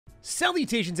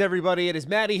Salutations, everybody. It is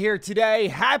Matty here today.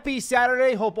 Happy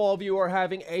Saturday. Hope all of you are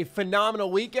having a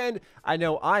phenomenal weekend. I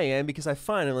know I am because I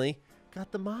finally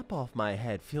got the mop off my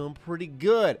head. Feeling pretty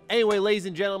good. Anyway, ladies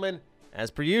and gentlemen, as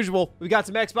per usual, we got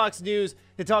some Xbox news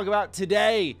to talk about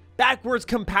today. Backwards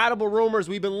compatible rumors.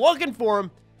 We've been looking for them,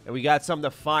 and we got some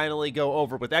to finally go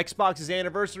over. With Xbox's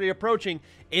anniversary approaching,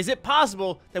 is it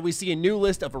possible that we see a new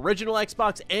list of original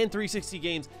Xbox and 360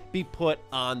 games be put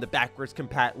on the backwards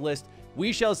compat list?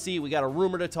 We shall see. We got a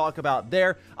rumor to talk about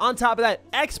there. On top of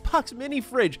that, Xbox mini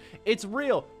fridge. It's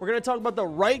real. We're going to talk about the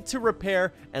right to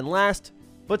repair. And last,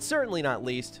 but certainly not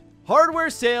least, hardware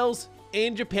sales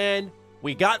in Japan.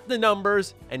 We got the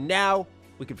numbers, and now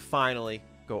we can finally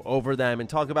go over them and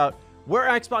talk about where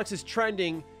Xbox is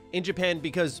trending in Japan,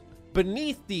 because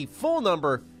beneath the full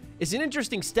number is an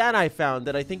interesting stat I found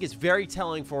that I think is very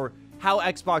telling for how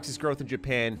Xbox's growth in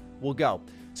Japan will go.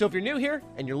 So if you're new here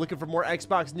and you're looking for more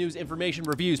Xbox news, information,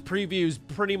 reviews, previews,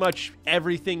 pretty much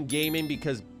everything gaming,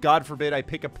 because God forbid I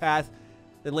pick a path,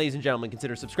 then ladies and gentlemen,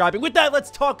 consider subscribing. With that, let's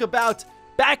talk about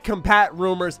back compat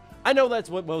rumors. I know that's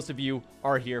what most of you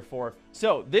are here for.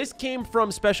 So this came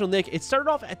from Special Nick. It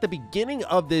started off at the beginning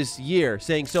of this year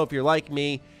saying, so if you're like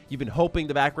me, you've been hoping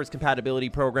the backwards compatibility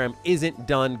program isn't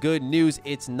done. Good news,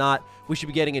 it's not. We should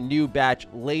be getting a new batch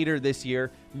later this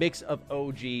year, mix of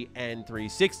OG and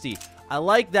 360. I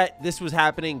like that this was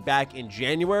happening back in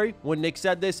January when Nick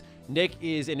said this. Nick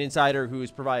is an insider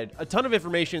who's provided a ton of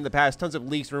information in the past, tons of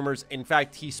leaks, rumors. In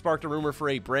fact, he sparked a rumor for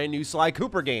a brand new Sly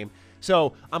Cooper game.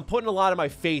 So I'm putting a lot of my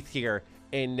faith here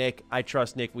in Nick. I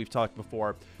trust Nick. We've talked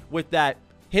before. With that,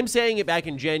 him saying it back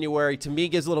in January, to me,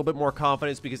 gives a little bit more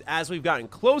confidence, because as we've gotten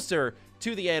closer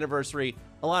to the anniversary,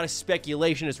 a lot of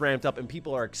speculation is ramped up and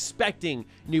people are expecting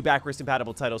new backwards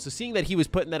compatible titles. So seeing that he was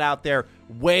putting that out there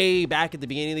way back at the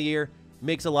beginning of the year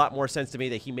makes a lot more sense to me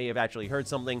that he may have actually heard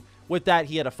something. With that,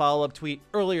 he had a follow-up tweet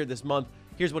earlier this month.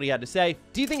 Here's what he had to say.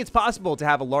 Do you think it's possible to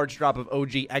have a large drop of OG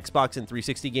Xbox and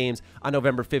 360 games on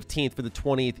November 15th for the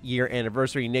 20th year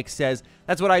anniversary? Nick says,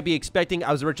 that's what I'd be expecting.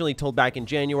 I was originally told back in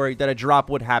January that a drop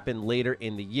would happen later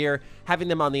in the year. Having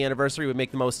them on the anniversary would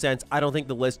make the most sense. I don't think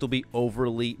the list will be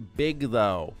overly big,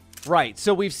 though. Right,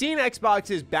 so we've seen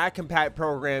Xbox's back compat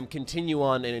program continue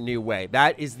on in a new way.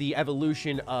 That is the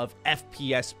evolution of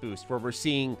FPS boost, where we're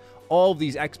seeing all of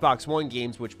these Xbox One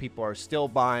games, which people are still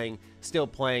buying, still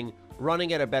playing,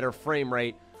 running at a better frame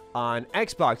rate on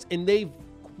Xbox. And they've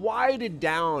quieted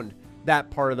down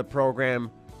that part of the program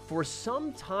for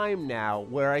some time now,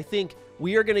 where I think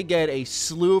we are going to get a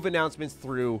slew of announcements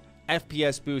through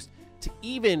FPS boost to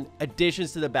even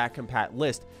additions to the back compat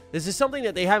list. This is something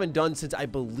that they haven't done since, I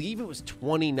believe it was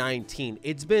 2019.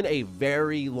 It's been a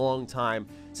very long time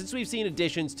since we've seen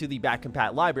additions to the back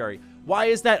compat library. Why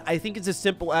is that? I think it's as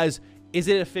simple as, is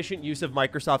it efficient use of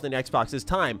Microsoft and Xbox's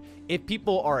time? If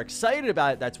people are excited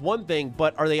about it, that's one thing,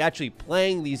 but are they actually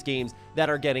playing these games that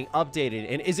are getting updated?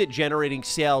 And is it generating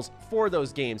sales for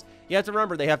those games? You have to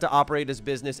remember, they have to operate as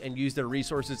business and use their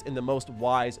resources in the most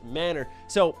wise manner.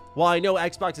 So while I know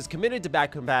Xbox is committed to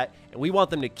back compat, and we want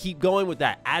them to keep going with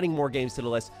that, adding more games to the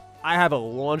list, I have a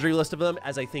laundry list of them,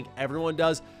 as I think everyone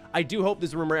does. I do hope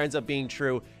this rumor ends up being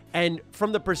true. And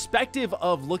from the perspective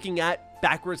of looking at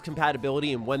backwards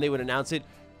compatibility and when they would announce it,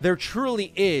 there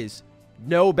truly is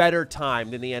no better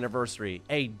time than the anniversary.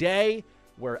 A day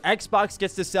where Xbox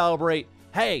gets to celebrate,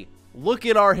 hey, look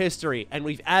at our history, and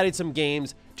we've added some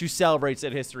games to celebrate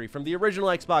that history, from the original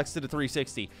Xbox to the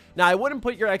 360. Now, I wouldn't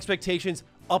put your expectations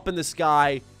up in the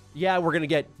sky. Yeah, we're going to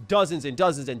get dozens and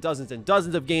dozens and dozens and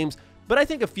dozens of games, but I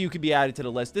think a few could be added to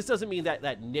the list. This doesn't mean that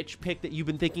that niche pick that you've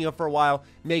been thinking of for a while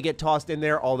may get tossed in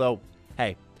there, although,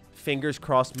 hey, fingers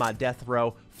crossed my Death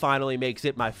Row finally makes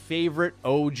it my favorite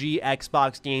OG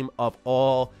Xbox game of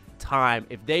all time.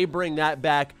 If they bring that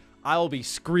back, I will be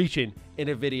screeching in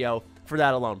a video for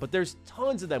that alone. But there's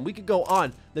tons of them. We could go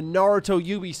on. The Naruto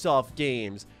Ubisoft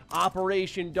games,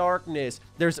 Operation Darkness.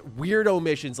 There's weirdo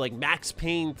missions like Max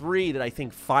Payne 3 that I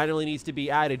think finally needs to be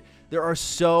added. There are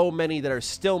so many that are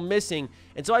still missing.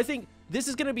 And so I think this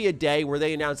is going to be a day where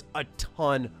they announce a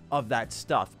ton of that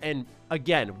stuff. And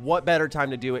again, what better time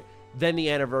to do it than the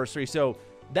anniversary? So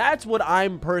that's what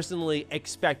I'm personally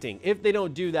expecting. If they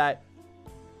don't do that,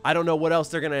 I don't know what else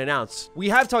they're going to announce. We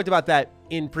have talked about that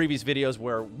in previous videos,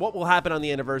 where what will happen on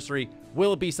the anniversary.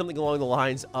 Will it be something along the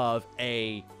lines of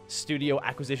a studio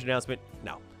acquisition announcement?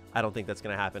 No, I don't think that's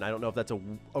going to happen. I don't know if that's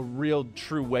a real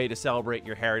true way to celebrate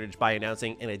your heritage by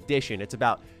announcing an addition. It's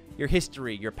about your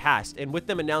history, your past. And with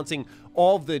them announcing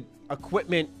all the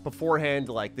equipment beforehand,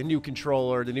 like the new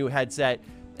controller, the new headset,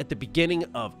 at the beginning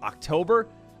of October,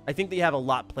 I think they have a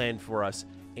lot planned for us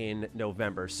in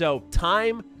November. So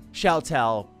time shall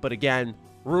tell. But again,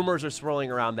 rumors are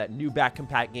swirling around that new back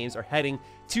compat games are heading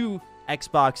to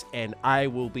Xbox, and I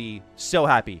will be so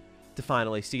happy to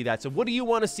finally see that. So what do you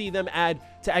want to see them add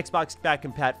to Xbox back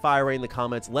compat? Fire away in the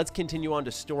comments. Let's continue on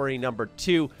to story number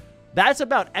 2. That's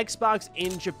about Xbox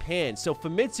in Japan. So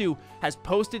Famitsu has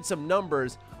posted some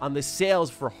numbers on the sales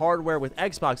for hardware with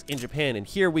Xbox in Japan, and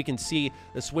here we can see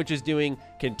the Switch is doing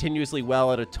continuously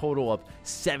well at a total of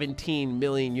 17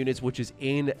 million units, which is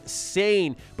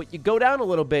insane. But you go down a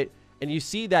little bit and you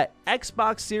see that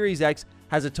Xbox Series X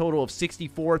has a total of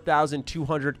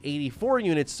 64,284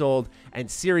 units sold,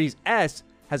 and Series S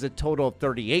has a total of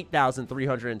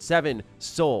 38,307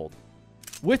 sold.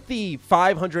 With the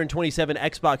 527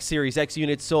 Xbox Series X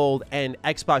units sold and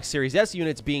Xbox Series S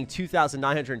units being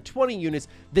 2,920 units,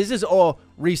 this is all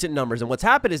recent numbers. And what's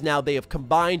happened is now they have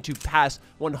combined to pass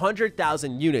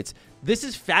 100,000 units. This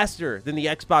is faster than the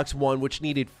Xbox One, which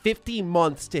needed 50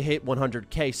 months to hit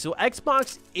 100K. So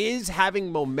Xbox is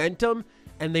having momentum,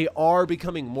 and they are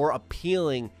becoming more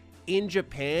appealing in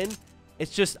Japan.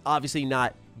 It's just obviously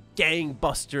not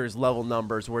gangbusters level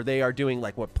numbers where they are doing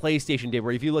like what PlayStation did,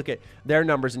 where if you look at their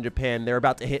numbers in Japan, they're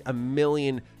about to hit 1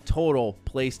 million total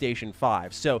PlayStation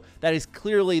 5. So that is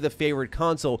clearly the favored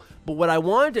console. But what I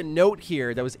wanted to note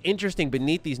here that was interesting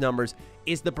beneath these numbers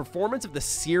is the performance of the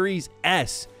Series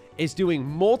S is doing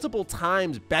multiple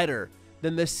times better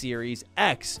than the Series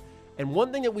X. And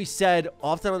one thing that we said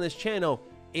often on this channel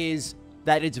is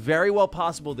that it's very well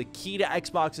possible the key to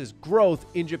Xbox's growth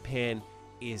in Japan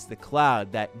is the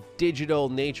cloud, that digital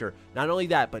nature. Not only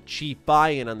that, but cheap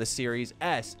buy-in on the Series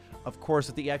S. Of course,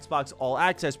 with the Xbox All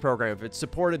Access program, if it's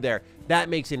supported there, that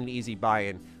makes it an easy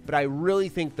buy-in. But I really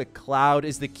think the cloud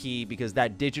is the key, because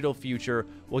that digital future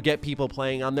will get people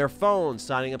playing on their phones,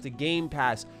 signing up to Game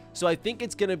Pass. So I think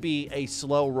it's going to be a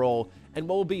slow roll, and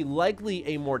what will be likely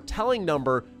a more telling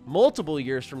number multiple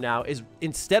years from now is,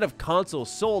 instead of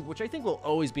consoles sold, which I think will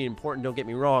always be important, don't get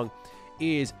me wrong,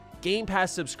 is Game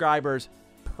Pass subscribers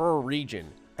per region.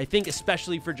 I think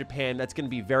especially for Japan, that's going to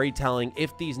be very telling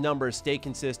if these numbers stay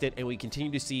consistent and we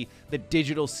continue to see the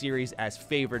digital series as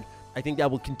favored. I think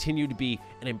that will continue to be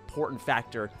an important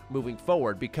factor moving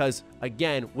forward, because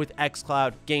again, with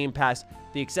xCloud, Game Pass,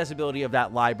 the accessibility of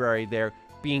that library there,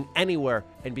 being anywhere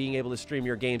and being able to stream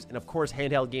your games, and of course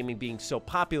handheld gaming being so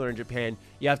popular in Japan,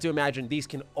 you have to imagine these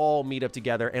can all meet up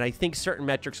together, and I think certain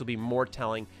metrics will be more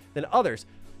telling than others.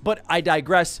 But I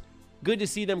digress. Good to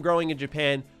see them growing in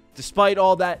Japan. Despite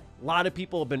all that, a lot of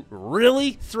people have been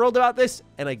really thrilled about this,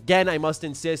 and again, I must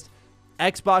insist,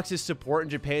 Xbox's support in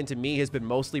Japan to me has been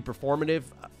mostly performative.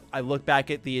 I look back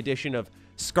at the addition of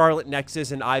Scarlet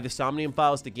Nexus and the Somnium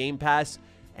Files to Game Pass,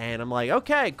 and I'm like,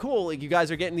 okay, cool. Like, you guys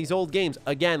are getting these old games.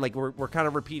 Again, like, we're kind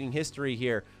of repeating history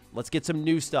here. Let's get some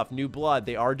new stuff, new blood.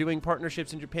 They are doing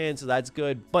partnerships in Japan, so that's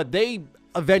good. But they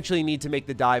eventually need to make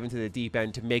the dive into the deep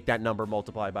end to make that number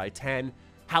multiply by 10.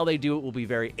 How they do it will be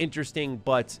very interesting,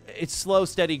 but it's slow,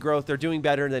 steady growth. They're doing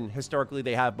better than historically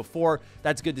they have before.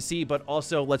 That's good to see, but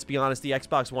also, let's be honest, the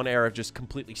Xbox One era just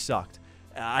completely sucked.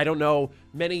 I don't know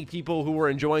many people who were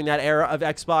enjoying that era of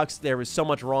Xbox. There was so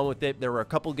much wrong with it. There were a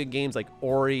couple good games like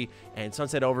Ori and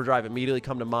Sunset Overdrive immediately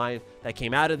come to mind that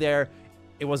came out of there.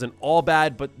 It wasn't all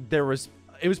bad, but it was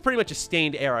pretty much a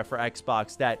stained era for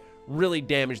Xbox that really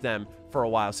damaged them for a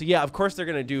while. So yeah, of course they're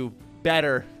going to do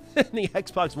better than the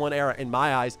Xbox One era in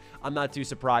my eyes. I'm not too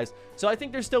surprised. So I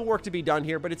think there's still work to be done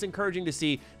here, but it's encouraging to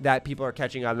see that people are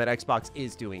catching on, that Xbox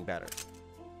is doing better.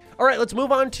 All right, let's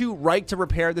move on to Right to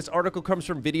Repair. This article comes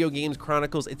from Video Games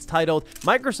Chronicles. It's titled,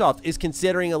 Microsoft is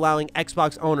considering allowing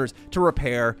Xbox owners to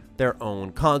repair their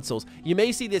own consoles. You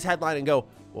may see this headline and go,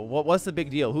 well, what's the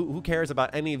big deal? Who cares about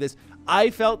any of this? I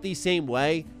felt the same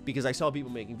way because I saw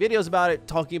people making videos about it,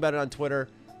 talking about it on Twitter.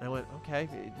 And I went, okay,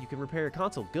 you can repair your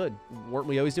console. Good. Weren't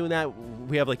we always doing that?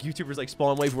 We have like YouTubers like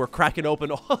Spawn Wave who are cracking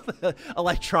open all the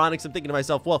electronics. I'm thinking to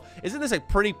myself, well, isn't this a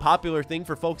pretty popular thing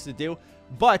for folks to do?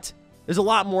 But there's a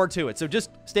lot more to it, so just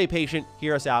stay patient,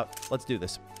 hear us out, let's do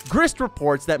this. Grist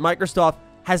reports that Microsoft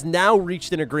has now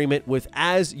reached an agreement with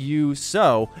As You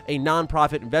Sow, a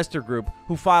nonprofit investor group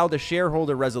who filed a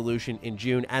shareholder resolution in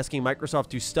June asking Microsoft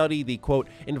to study the, quote,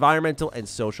 environmental and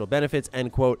social benefits,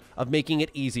 end quote, of making it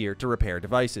easier to repair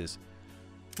devices.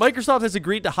 Microsoft has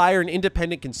agreed to hire an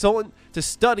independent consultant to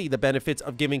study the benefits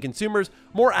of giving consumers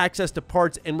more access to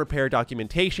parts and repair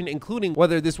documentation, including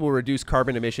whether this will reduce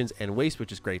carbon emissions and waste,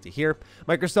 which is great to hear.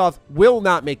 Microsoft will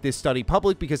not make this study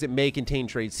public because it may contain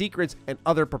trade secrets and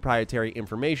other proprietary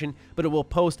information, but it will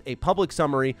post a public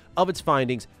summary of its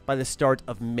findings by the start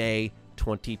of May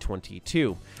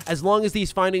 2022. As long as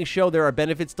these findings show there are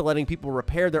benefits to letting people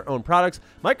repair their own products,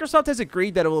 Microsoft has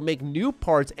agreed that it will make new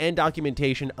parts and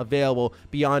documentation available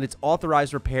beyond its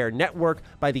authorized repair network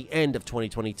by the end of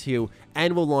 2022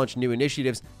 and will launch new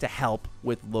initiatives to help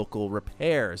with local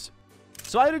repairs.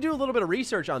 So I had to do a little bit of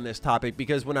research on this topic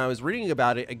because when I was reading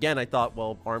about it, again, I thought,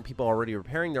 well, aren't people already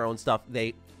repairing their own stuff?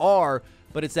 They are,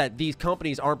 but it's that these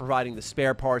companies aren't providing the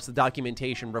spare parts, the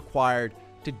documentation required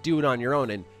to do it on your own.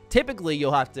 And typically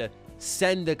you'll have to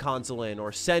send the console in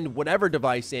or send whatever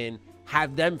device in,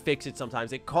 have them fix it.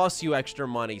 Sometimes it costs you extra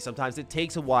money. Sometimes it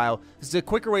takes a while. This is a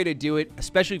quicker way to do it,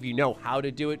 especially if you know how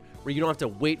to do it, where you don't have to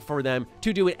wait for them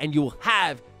to do it and you'll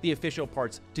have the official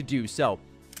parts to do so.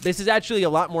 This is actually a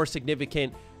lot more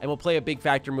significant and will play a big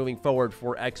factor moving forward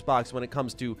for Xbox when it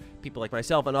comes to people like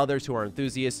myself and others who are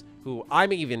enthusiasts, who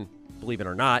I'm even, believe it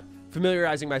or not,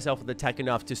 familiarizing myself with the tech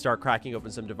enough to start cracking open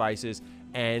some devices.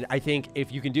 And I think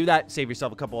if you can do that, save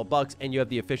yourself a couple of bucks and you have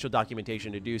the official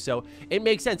documentation to do so. It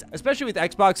makes sense, especially with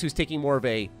Xbox, who's taking more of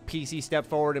a PC step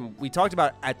forward. And we talked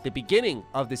about at the beginning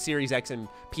of the Series X and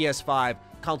PS5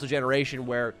 console generation,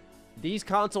 where these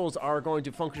consoles are going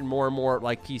to function more and more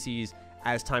like PCs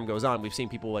as time goes on. We've seen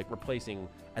people like replacing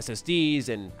SSDs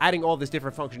and adding all this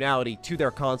different functionality to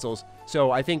their consoles. So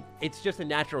I think it's just a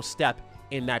natural step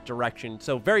in that direction.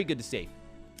 So very good to see.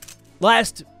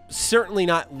 Last, certainly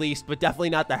not least, but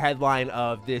definitely not the headline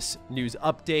of this news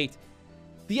update,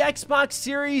 the Xbox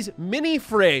Series mini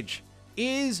fridge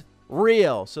is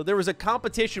real. So there was a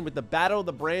competition with the Battle of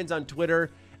the Brands on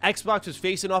Twitter. Xbox was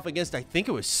facing off against, I think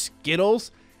it was Skittles.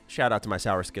 Shout out to my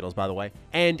sour Skittles, by the way.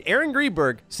 And Aaron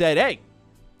Greenberg said, hey,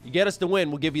 you get us to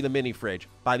win, we'll give you the mini fridge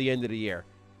by the end of the year.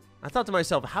 I thought to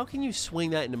myself, how can you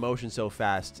swing that into motion so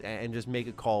fast and just make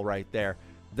a call right there?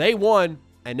 They won,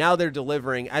 and now they're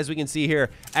delivering. As we can see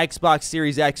here, Xbox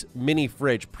Series X mini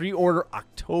fridge. Pre-order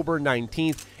October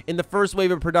 19th. In the first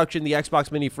wave of production, the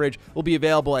Xbox mini fridge will be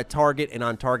available at Target and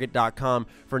on Target.com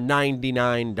for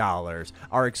 $99,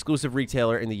 our exclusive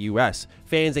retailer in the US.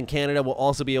 Fans in Canada will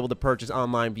also be able to purchase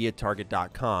online via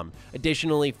Target.com.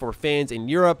 Additionally, for fans in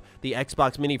Europe, the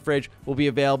Xbox mini fridge will be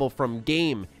available from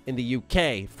Game in the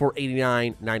UK for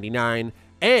 $89.99,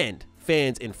 and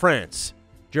fans in France,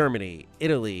 Germany,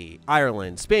 Italy,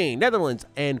 Ireland, Spain, Netherlands,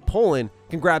 and Poland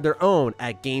can grab their own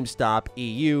at GameStop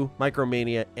EU,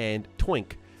 Micromania, and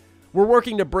Twink. We're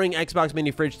working to bring Xbox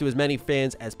Mini Fridge to as many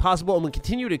fans as possible, and we'll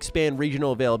continue to expand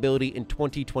regional availability in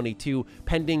 2022,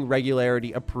 pending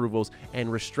regularity approvals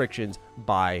and restrictions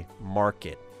by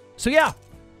market. So yeah,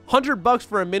 $100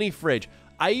 for a mini fridge.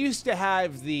 I used to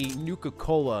have the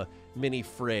Nuka-Cola mini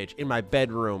fridge in my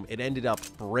bedroom. It ended up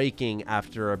breaking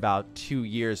after about 2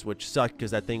 years, which sucked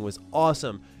because that thing was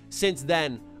awesome. Since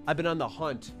then, I've been on the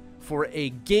hunt for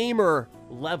a gamer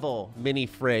level mini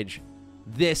fridge.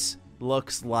 This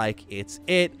looks like it's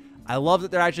it. I love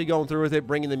that they're actually going through with it,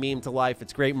 bringing the meme to life.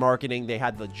 It's great marketing. They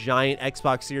had the giant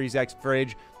Xbox Series X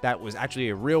fridge that was actually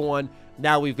a real one.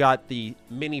 Now we've got the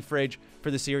mini fridge for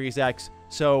the Series X.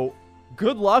 So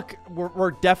good luck.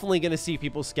 We're definitely going to see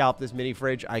people scalp this mini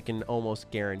fridge. I can almost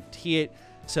guarantee it.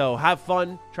 So have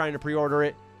fun trying to pre-order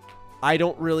it. I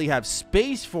don't really have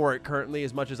space for it currently,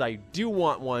 as much as I do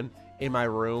want one in my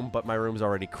room, but my room's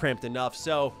already cramped enough.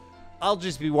 So I'll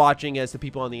just be watching as the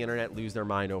people on the internet lose their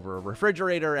mind over a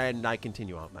refrigerator, and I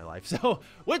continue on with my life. So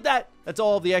with that, that's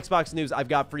all of the Xbox news I've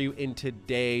got for you in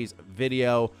today's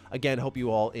video. Again, hope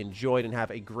you all enjoyed and have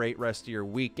a great rest of your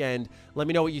weekend. Let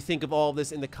me know what you think of all of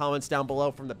this in the comments down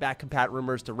below, from the back compat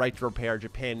rumors to right to repair,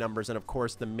 Japan numbers, and of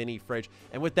course the mini fridge.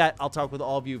 And with that, I'll talk with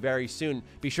all of you very soon.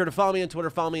 Be sure to follow me on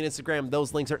Twitter, follow me on Instagram.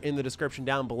 Those links are in the description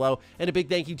down below. And a big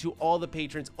thank you to all the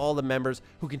patrons, all the members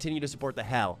who continue to support the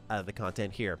hell out of the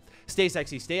content here. Stay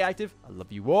sexy, stay active. I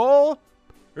love you all.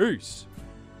 Peace.